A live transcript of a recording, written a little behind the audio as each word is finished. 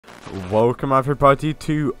Welcome everybody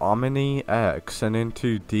to Omini X, and in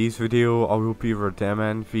today's video I will be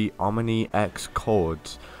redeeming the Omini X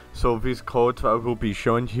codes. So these codes that I will be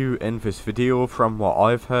showing you in this video, from what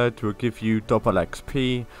I've heard, will give you double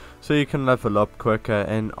XP so you can level up quicker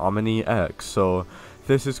in Omini X. So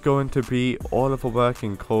this is going to be all of the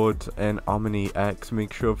working codes in Omini X.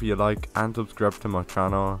 Make sure that you like and subscribe to my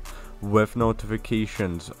channel with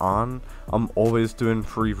notifications on. I'm always doing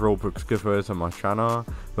free Robux giveaways on my channel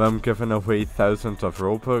where I'm giving away thousands of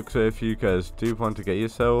Robux. So if you guys do want to get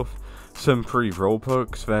yourself some free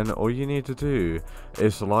Robux, then all you need to do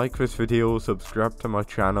is like this video, subscribe to my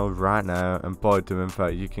channel right now, and by doing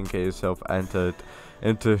that you can get yourself entered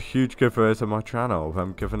into huge giveaways on my channel where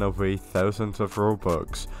I'm giving away thousands of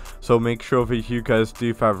Robux. So make sure that you guys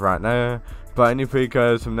do that right now. But anyway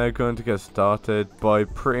guys, I'm now going to get started by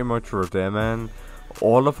pretty much redeeming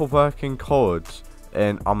all of the working codes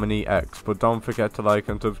in Omini X. But don't forget to like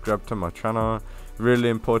and subscribe to my channel. Really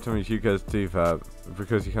important that you guys do that,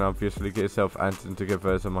 because you can obviously get yourself entered into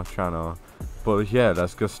giveaways on my channel. But yeah,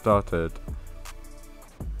 let's get started.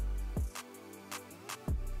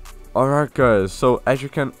 Alright guys, so as you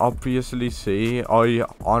can obviously see, I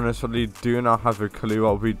honestly do not have a clue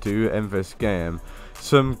what we do in this game.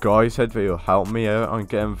 Some guy said that he'll help me out on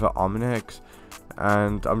getting the Omini X,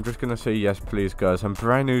 and I'm just gonna say yes please guys. I'm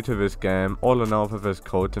brand new to this game, all I know of this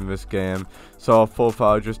code in this game, so I thought that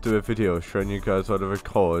I'll just do a video showing you guys all of the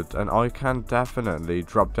codes. And I can definitely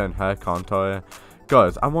drop down here, can't I?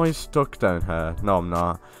 Guys, am I stuck down here? No, I'm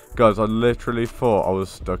not. Guys, I literally thought I was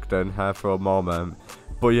stuck down here for a moment.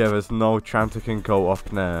 But yeah, there's no chance I can go up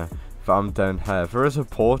there if I'm down here. There is a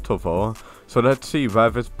portal though, so let's see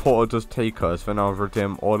where this portal does take us. Then I'll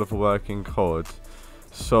redeem all of the working codes.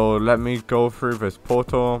 So let me go through this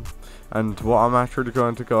portal, and what I'm actually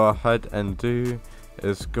going to go ahead and do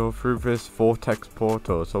is go through this vortex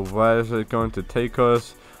portal. So where is it going to take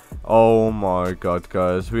us? Oh my god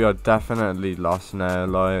guys, we are definitely lost now.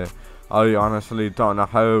 Like, I honestly don't know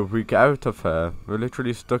how we get out of here. We're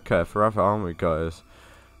literally stuck here forever, aren't we guys?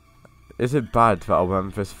 Is it bad that I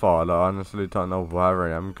went this far? Like, I honestly don't know where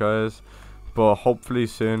I am guys, but hopefully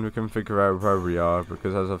soon we can figure out where we are,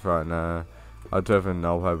 because as of right now I don't even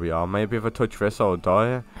know where we are. Maybe if I touch this I'll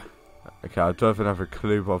die. Okay, I don't even have a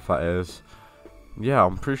clue what that is. Yeah,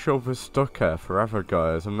 I'm pretty sure we're stuck here forever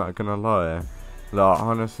guys, I'm not gonna lie. Like, I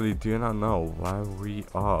honestly do not know where we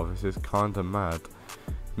are. This is kinda mad.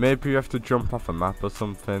 Maybe we have to jump off a map or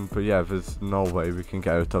something, but yeah, there's no way we can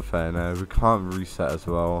get out of here now. We can't reset as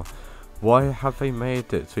well. Why have they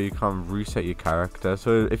made it so you can't reset your character?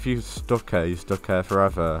 So if you're stuck here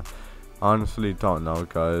forever. Honestly don't know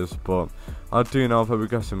guys, but I do know that we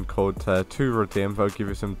got some codes here to redeem that'll give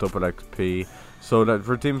you some double XP. So let's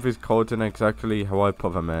redeem these codes in exactly how I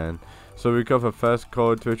put them in. So we got the first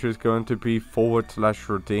code, which is going to be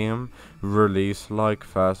 /redeem release,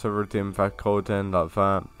 like that. So redeem that code in like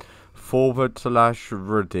that.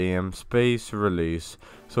 /redeem space release.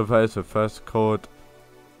 So that is the first code.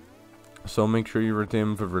 So make sure you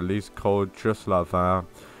redeem the release code just like that.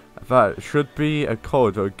 That should be a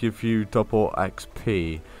code that will give you double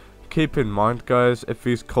XP. Keep in mind guys, if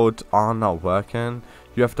these codes are not working,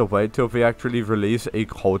 you have to wait till they actually release a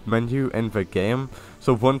code menu in the game.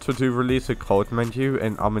 So once we do release a code menu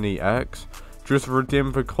in Omini X, just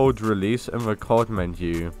redeem the code release in the code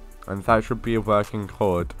menu, and that should be a working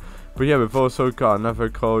code. But yeah, we've also got another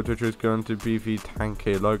code, which is going to be the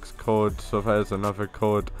 10k likes code. So there's another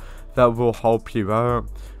code that will help you out.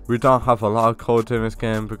 We don't have a lot of codes in this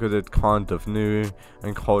game because it's kind of new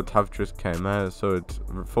and codes have just came out, so it's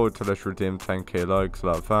 /redeem 10k likes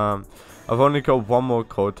like that. I've only got one more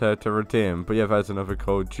code here to redeem, but yeah, there's another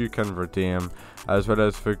code you can redeem, as well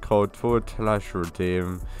as the code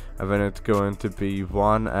 /redeem, and then it's going to be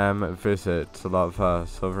 1M visit like that.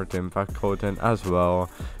 So redeem that code in as well.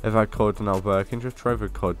 If that code's not working, just try the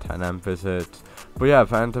code 10M visit. But yeah, at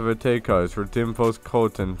the end of the day guys, redeem those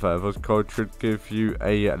codes in there. Those codes should give you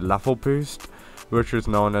a level boost, which is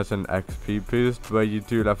known as an XP boost. Where you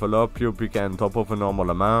do level up, you'll be getting double the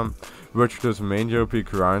normal amount, which does mean you'll be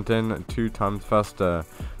grinding 2 times faster,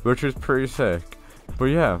 which is pretty sick. But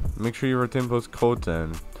yeah, make sure you redeem those codes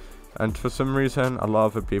in. And for some reason, a lot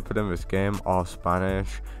of the people in this game are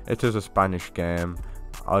Spanish. It is a Spanish game.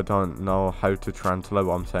 I don't know how to translate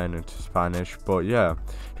what I'm saying into Spanish, but yeah,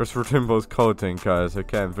 just redeem those codes in guys.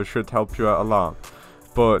 Again, this should help you out a lot.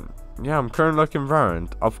 But yeah, I'm currently looking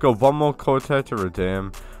around. I've got one more code here to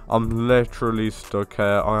redeem. I'm literally stuck here.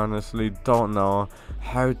 I honestly don't know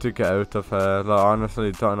how to get out of here. Like, I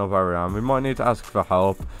honestly don't know where I am. We might need to ask for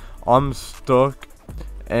help. I'm stuck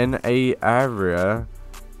in a area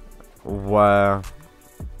where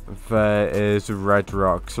there is red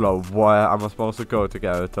rocks. Like, where am I supposed to go to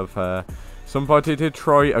get out of here? Somebody did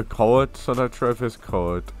try a code, so let's try this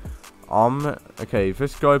code. Okay,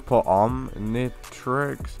 this guy put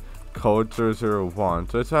Nitrix code 001.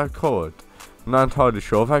 So it's that code. I'm not entirely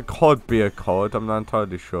sure. That could be a code. I'm not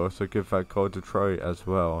entirely sure. So give that code a try as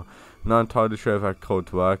well. Not entirely sure if that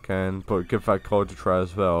code's working, but give that code a try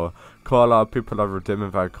as well. Quite a lot of people are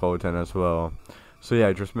redeeming that code in as well. So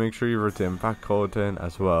yeah, just make sure you redeem that code in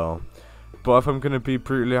as well. But if I'm gonna be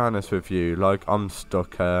brutally honest with you, like, I'm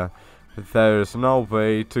stuck here. There's no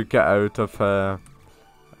way to get out of here.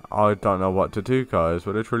 I don't know what to do, guys.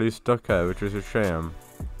 We're literally stuck here, which is a shame.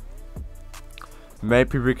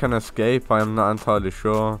 Maybe we can escape, I am not entirely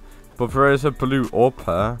sure. But there is a blue up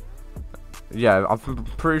here. Yeah, I'm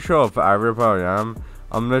pretty sure of the area where I am.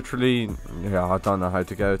 I'm literally, yeah, I don't know how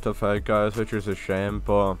to get out of here, guys, which is a shame.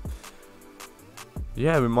 But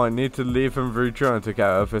yeah, we might need to leave and rejoin to get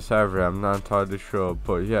out of this area. I'm not entirely sure,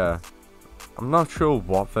 but yeah, I'm not sure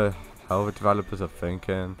what the hell the developers are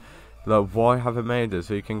thinking. Like, why have they made it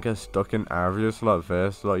so you can get stuck in areas like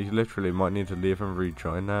this? Like, you literally might need to leave and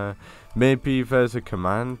rejoin there. Maybe there's a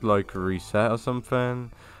command like reset or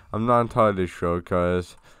something. I'm not entirely sure,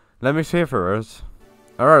 guys. Let me see if there is.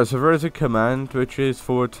 Alright, so there is a command which is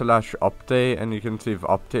 /update, and you can see the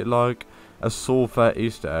update like a sulfur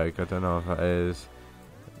Easter egg. I don't know if that is.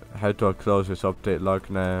 How do I close this update like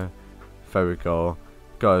now? There we go.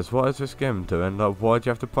 Guys, what is this game doing? Like, why do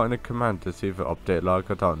you have to put in a command to see the update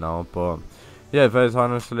like? I don't know, but yeah, that's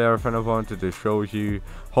honestly everything I wanted to show you.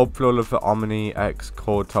 Hopefully all of the Omini X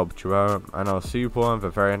code helped you out, and I'll see you all in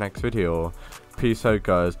the very next video. Peace out,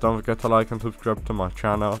 guys. Don't forget to like and subscribe to my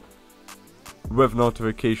channel with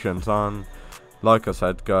notifications on. Like I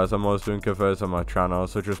said, guys, I'm always doing giveaways on my channel,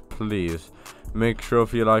 so just please make sure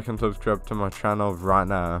if you like and subscribe to my channel right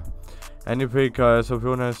now. Anyway, guys, I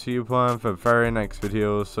will now see you all in the very next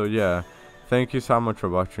video. So yeah, thank you so much for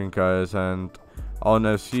watching, guys, and I'll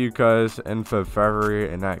now see you guys in the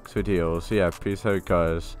very next video. So yeah, peace out,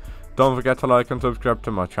 guys. Don't forget to like and subscribe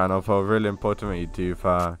to my channel, for really important that you do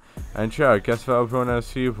that. And yeah, I guess that I will now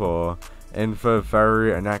see you all in the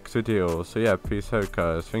very next video. So yeah, peace out,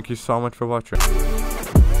 guys. Thank you so much for watching.